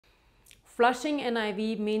Flushing an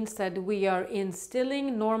IV means that we are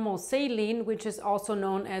instilling normal saline, which is also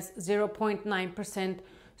known as 0.9%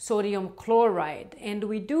 sodium chloride. And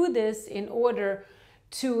we do this in order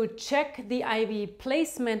to check the IV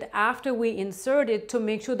placement after we insert it to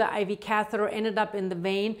make sure the IV catheter ended up in the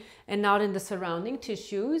vein and not in the surrounding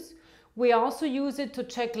tissues. We also use it to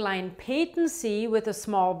check line patency with a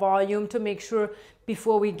small volume to make sure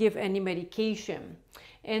before we give any medication.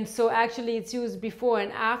 And so actually it's used before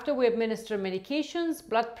and after we administer medications,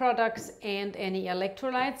 blood products, and any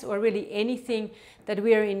electrolytes, or really anything that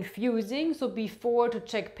we are infusing. So before to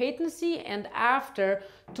check patency, and after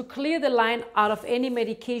to clear the line out of any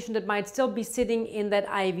medication that might still be sitting in that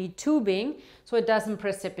IV tubing so it doesn't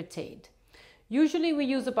precipitate. Usually we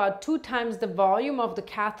use about 2 times the volume of the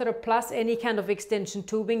catheter plus any kind of extension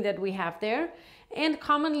tubing that we have there. And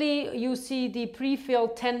commonly you see the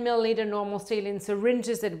pre-filled 10 milliliter normal saline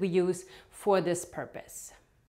syringes that we use for this purpose.